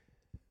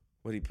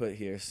what he put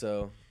here.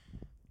 So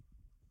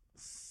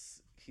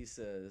he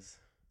says,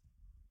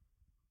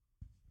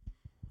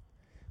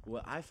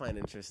 what I find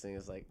interesting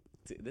is like,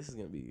 this is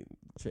going to be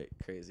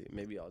crazy.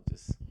 Maybe I'll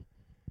just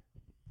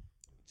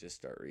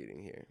start reading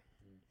here.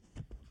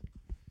 It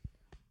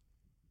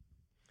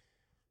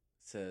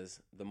says,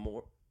 the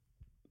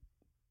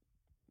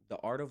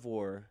art of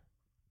war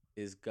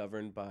is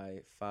governed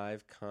by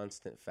 5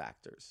 constant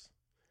factors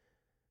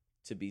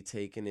to be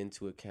taken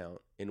into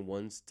account in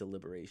one's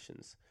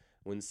deliberations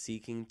when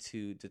seeking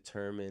to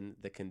determine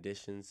the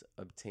conditions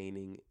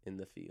obtaining in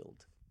the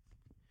field.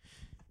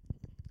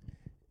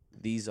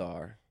 These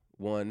are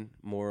 1.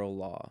 Moral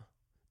law,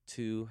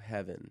 2.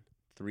 Heaven,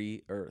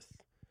 3.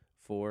 Earth,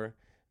 4.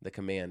 The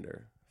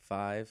commander,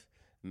 5.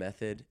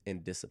 Method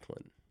and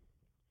discipline.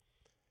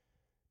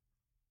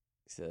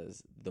 He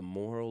says, the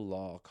moral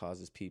law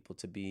causes people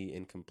to be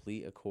in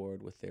complete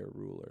accord with their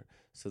ruler,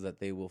 so that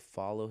they will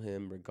follow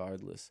him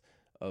regardless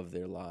of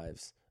their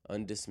lives,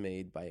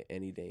 undismayed by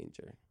any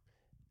danger.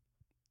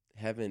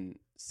 Heaven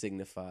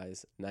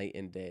signifies night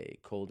and day,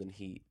 cold and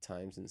heat,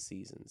 times and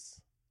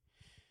seasons.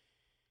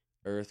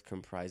 Earth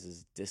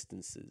comprises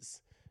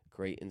distances,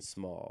 great and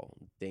small,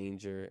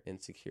 danger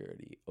and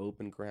security,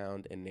 open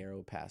ground and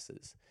narrow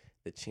passes,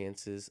 the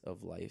chances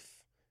of life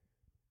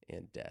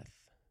and death.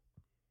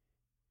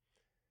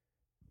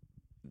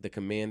 The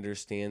commander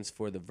stands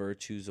for the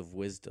virtues of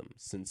wisdom,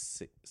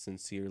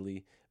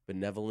 sincerely,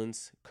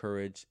 benevolence,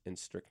 courage, and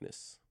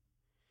strictness.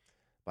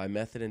 By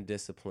method and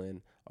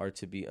discipline are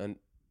to be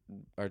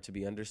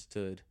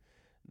understood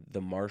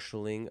the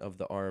marshalling of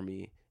the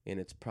army in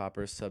its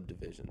proper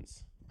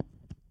subdivisions.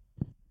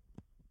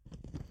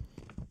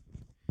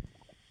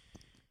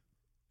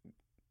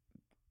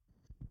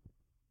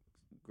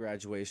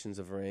 Graduations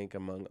of rank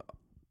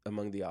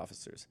among the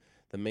officers,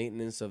 the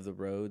maintenance of the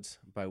roads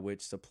by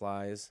which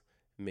supplies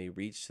may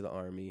reach to the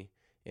army,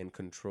 and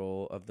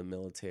control of the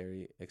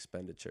military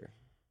expenditure.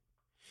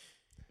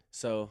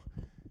 So,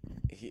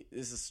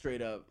 this is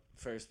straight up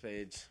first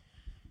page.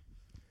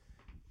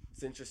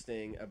 What's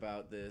interesting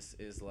about this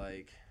is,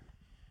 like,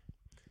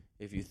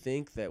 if you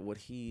think that what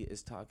he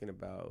is talking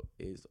about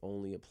is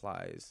only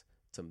applies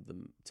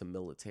to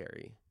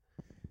military,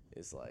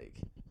 is like,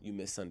 you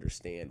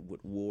misunderstand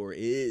what war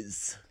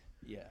is.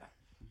 Yeah.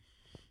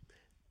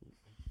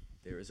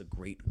 There is a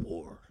great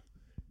war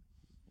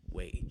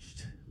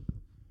waged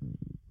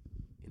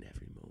in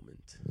every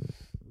moment.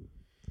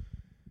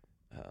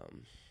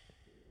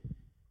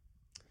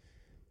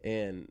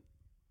 And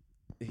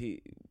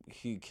he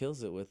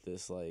kills it with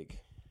this, like,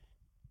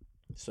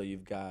 so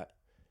you've got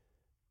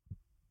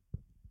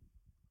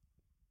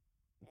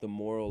the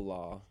moral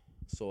law,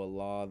 so a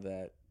law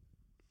that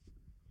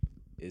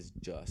is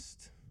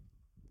just.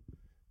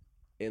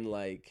 In,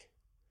 like,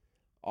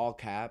 all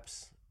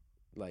caps,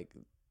 like,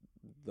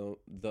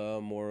 the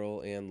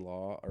moral and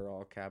law are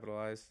all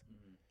capitalized.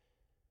 Mm-hmm.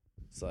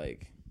 It's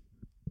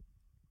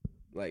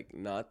like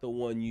not the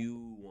one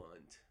you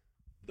want,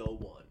 the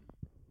one,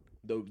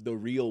 the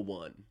real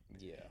one.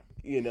 Yeah.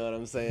 You know what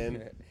I'm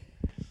saying?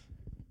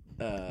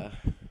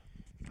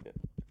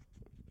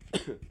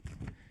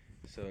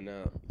 So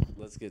now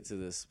let's get to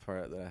this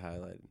part that I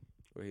highlighted,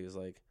 where he was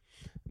like,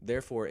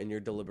 therefore, in your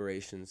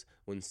deliberations,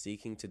 when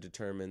seeking to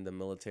determine the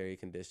military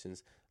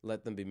conditions,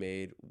 let them be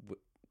made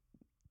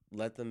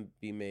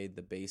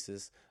the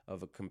basis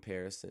of a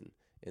comparison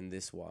in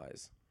this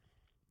wise.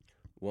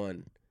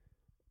 1.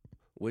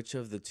 Which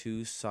of the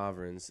 2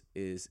 sovereigns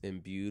is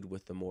imbued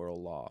with the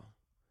moral law?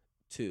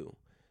 2.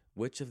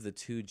 Which of the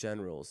 2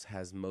 generals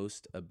has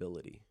most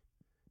ability?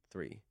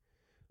 3.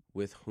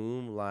 With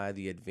whom lie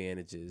the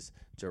advantages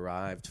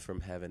derived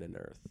from heaven and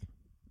earth?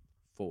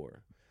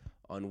 4.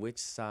 On which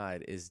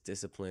side is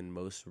discipline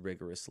most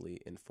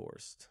rigorously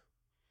enforced?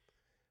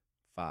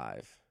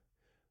 5.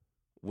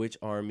 Which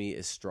army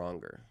is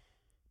stronger?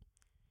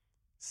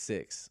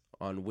 6.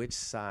 On which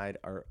side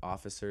are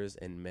officers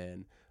and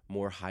men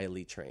more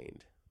highly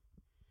trained?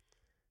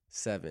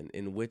 7.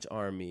 In which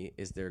army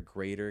is there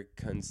greater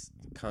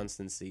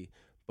constancy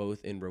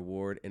both in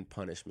reward and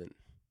punishment?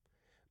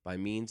 By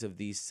means of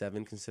these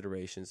 7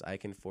 considerations, I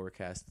can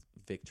forecast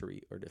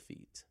victory or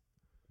defeat.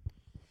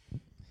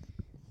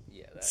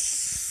 Yeah,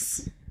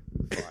 that's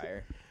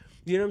fire.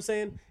 You know what I'm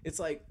saying? It's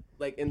like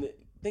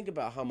think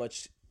about how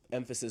much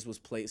emphasis was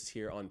placed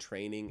here on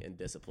training and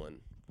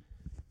discipline,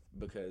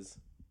 because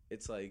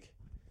it's like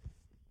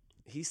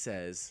he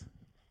says,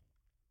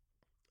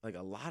 like,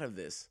 a lot of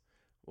this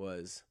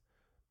was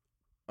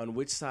on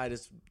which side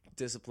is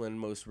discipline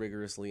most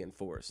rigorously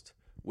enforced,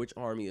 which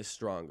army is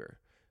stronger,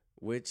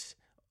 which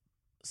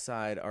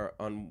side are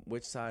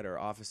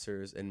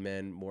officers and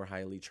men more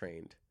highly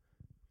trained,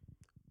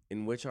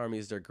 in which army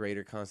is there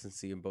greater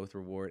constancy in both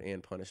reward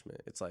and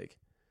punishment. It's like,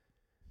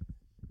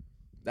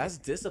 that's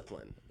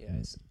discipline. Yeah,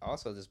 it's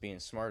also just being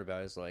smart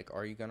about it. Is like,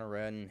 are you gonna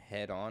run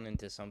head on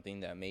into something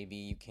that maybe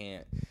you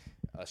can't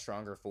a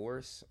stronger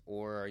force,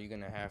 or are you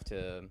gonna have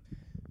to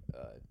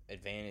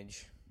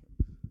advantage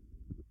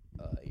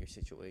your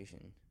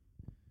situation?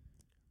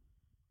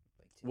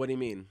 Like, What do you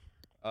mean?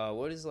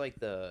 what is like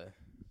the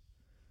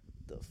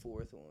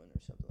fourth one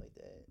or something like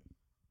that?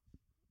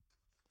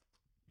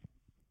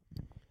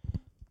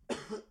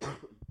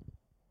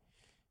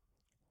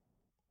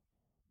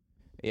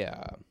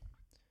 Yeah.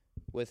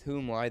 With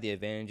whom lie the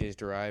advantages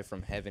derived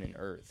from heaven and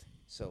earth?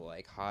 So,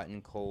 like, hot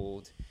and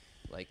cold,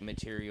 like,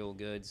 material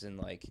goods, and,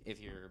 like,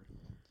 if you're,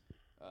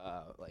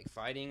 like,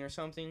 fighting or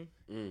something,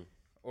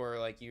 or,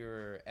 like,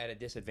 you're at a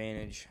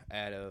disadvantage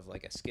out of,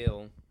 like, a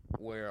skill,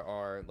 where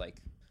are, like,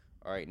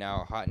 all right,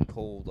 now, hot and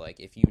cold, like,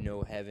 if you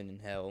know heaven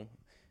and hell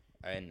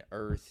and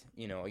earth,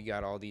 you know, you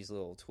got all these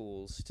little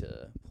tools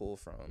to pull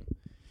from.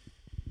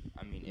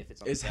 I mean, if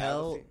it's on Is the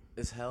hell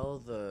hell's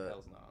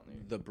not on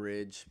there. the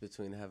bridge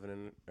between heaven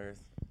and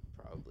earth?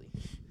 Probably.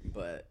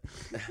 But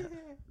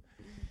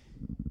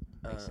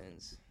Makes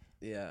sense.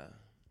 Yeah.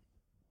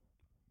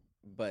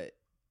 But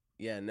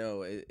yeah,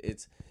 no,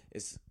 it's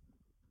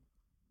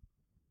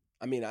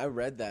I mean, I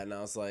read that and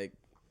I was like,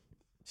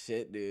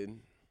 shit, dude.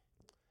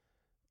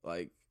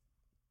 Like,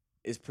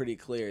 it's pretty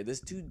clear. This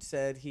dude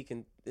said he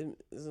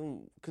is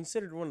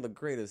considered one of the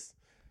greatest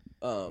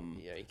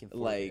He can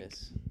like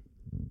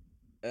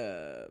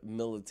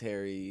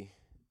military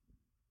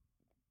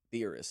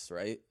theorists,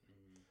 right?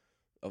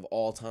 Of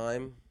all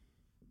time,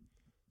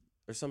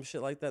 or some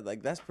shit like that.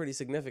 Like, that's pretty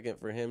significant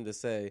for him to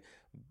say,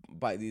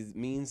 by these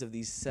means of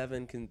these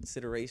 7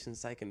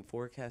 considerations, I can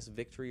forecast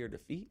victory or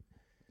defeat.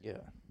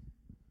 Yeah.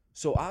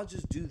 So I'll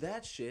just do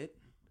that shit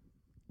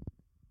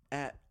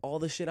at all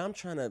the shit I'm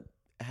trying to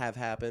have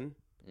happen.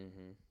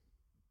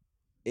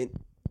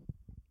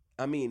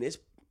 I mean, it's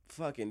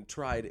fucking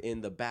tried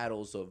in the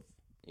battles of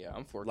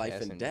I'm forecasting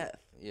life and death.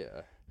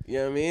 Yeah. You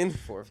know what I mean?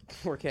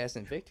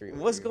 Forecasting victory.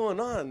 What's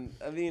going on?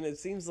 I mean, it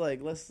seems like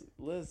let's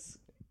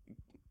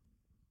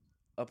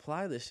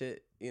apply the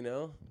shit, you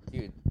know?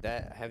 Dude,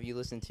 have you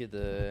listened to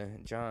the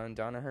John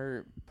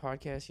Donaher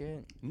podcast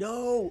yet?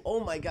 No. Oh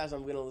my gosh,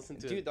 I'm gonna listen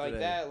to it. Dude, like today.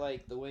 that,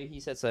 like the way he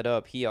sets that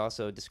up, he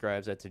also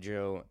describes that to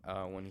Joe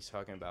when he's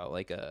talking about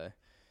like a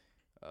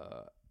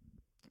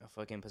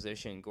fucking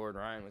position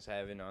Gordon Ryan was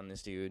having on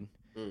this dude.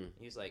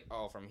 He's like,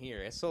 oh, from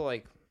here. It's so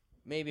like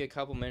maybe a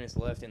couple minutes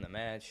left in the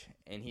match,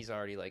 and he's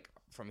already like,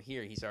 from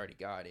here, he's already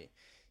got it.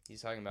 He's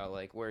talking about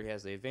like where he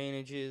has the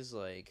advantages,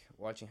 like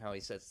watching how he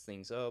sets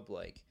things up,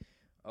 like,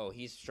 oh,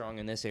 he's strong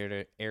in this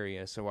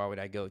area, so why would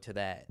I go to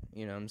that?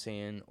 You know what I'm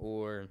saying?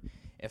 Or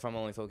if I'm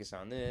only focused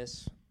on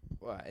this,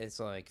 well, it's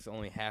like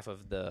only half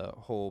of the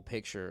whole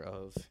picture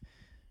of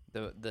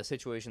the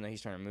situation that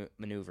he's trying to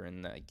maneuver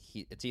in. Like,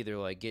 it's either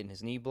like getting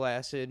his knee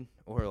blasted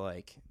or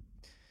like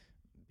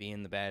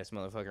being the baddest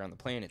motherfucker on the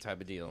planet type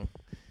of deal.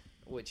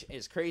 Which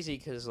is crazy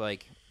because,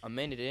 like, a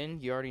minute in,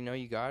 you already know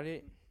you got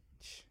it.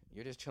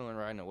 You're just chilling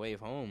riding a wave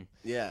home.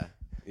 Yeah.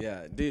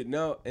 Dude,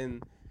 no,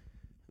 and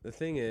the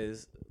thing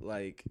is,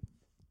 like,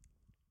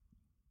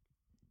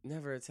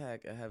 never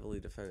attack a heavily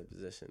defended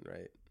position,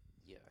 right?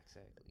 Yeah,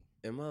 exactly.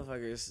 And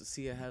motherfuckers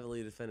see a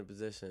heavily defended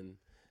position,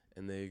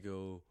 and they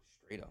go...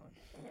 Straight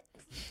on.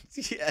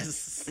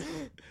 Yes.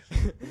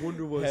 I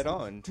wonder what's... Head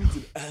on. Dude's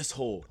an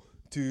asshole.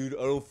 Dude,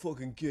 I don't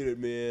fucking get it,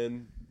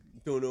 man.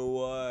 Don't know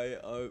why.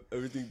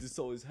 Everything this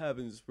always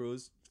happens, bro.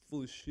 It's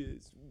full of shit.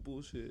 It's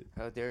bullshit.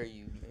 How dare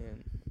you,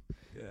 man?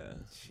 Yeah.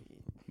 Shit.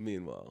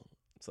 Meanwhile,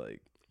 it's like,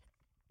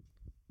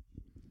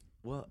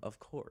 well, of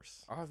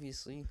course.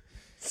 Obviously.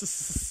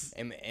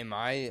 Am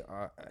I...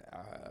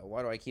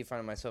 why do I keep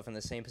finding myself in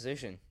the same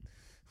position?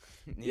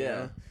 You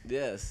know?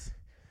 Yes.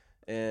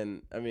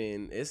 And, I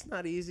mean, it's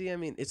not easy. I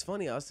mean, it's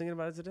funny. I was thinking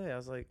about it today. I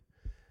was like,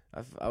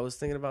 I was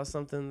thinking about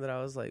something that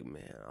I was like,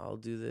 man, I'll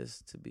do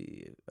this to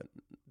be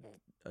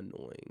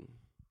annoying.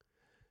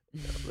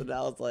 But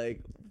I was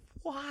like,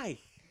 why?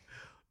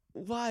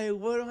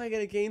 What am I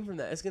going to gain from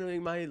that? It's going to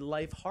make my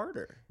life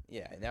harder.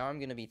 Yeah, now I'm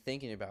going to be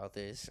thinking about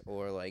this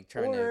or, like,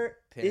 trying to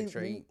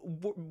penetrate.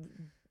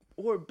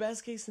 Or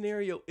best case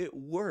scenario, it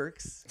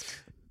works.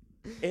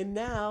 And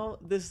now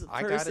this person,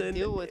 I gotta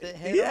deal with it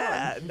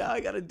head on. Now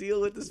I gotta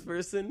deal with this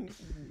person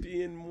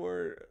being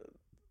more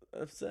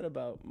upset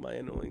about my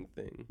annoying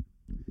thing.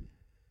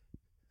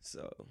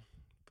 So,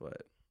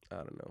 but I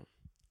don't know.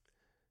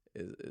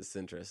 It's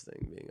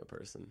interesting being a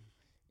person.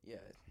 Yeah,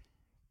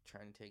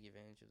 trying to take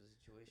advantage of the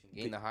situation,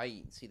 gain the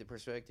height, see the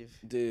perspective.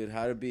 Dude,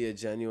 how to be a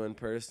genuine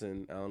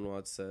person? Alan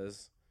Watts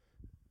says,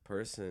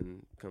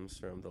 person comes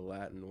from the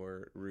Latin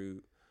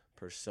root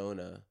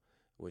persona,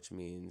 which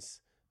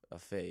means a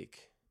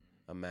fake,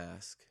 a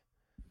mask.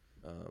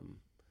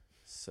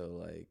 So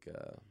like,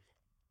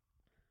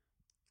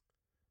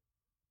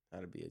 how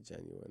to be a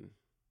genuine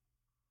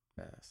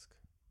mask.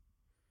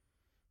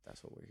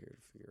 That's what we're here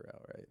to figure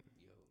out, right?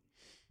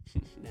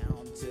 Now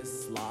I'm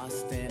just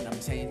lost and I'm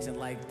changing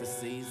like the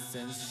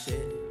seasons.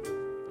 Shit,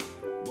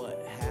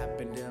 what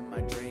happened in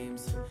my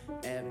dreams?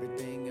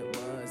 Everything it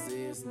was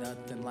is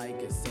nothing like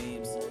it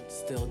seems.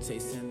 Still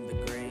chasing the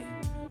green.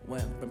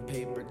 Went from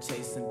paper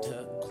chasing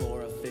to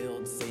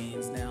chlorophyll scene.